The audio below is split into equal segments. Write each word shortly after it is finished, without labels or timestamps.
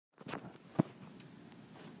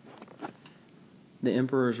The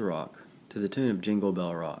Emperor's Rock, to the tune of Jingle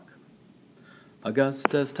Bell Rock.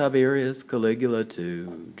 Augustus, Tiberius, Caligula II,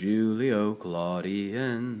 Julio,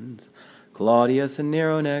 Claudians, Claudius and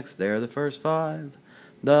Nero next, they're the first five.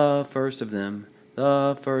 The first of them,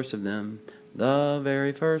 the first of them, the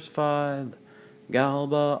very first five.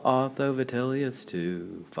 Galba, Otho, Vitellius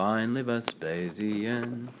II, finally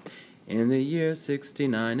Vespasian. In the year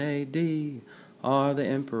 69 A.D. are the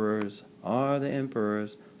emperors,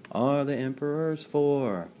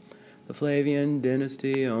 four. The Flavian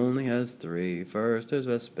dynasty only has three. First is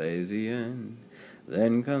Vespasian,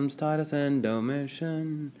 then comes Titus and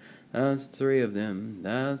Domitian. That's the three of them,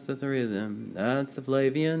 that's the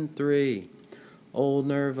Flavian three. Old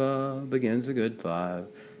Nerva begins a good five,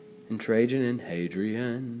 and Trajan and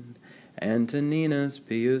Hadrian. Antoninus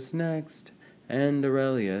Pius next, and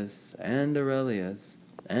Aurelius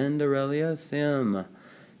him.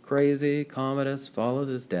 Crazy Commodus follows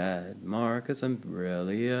his dad, Marcus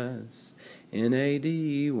Aurelius, in AD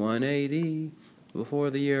 180, before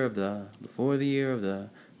the year of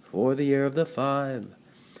the five.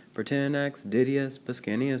 Pertinax, Didius,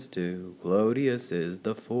 Pascinius II, Clodius is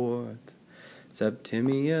the fourth.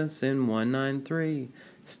 Septimius in 193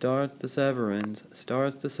 starts the Severan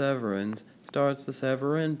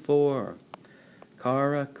four.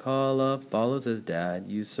 Caracalla follows his dad,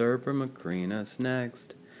 Usurper Macrinus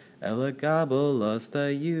next. Elagabalus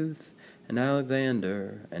the youth, and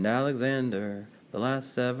Alexander, the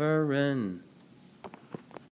last Severan.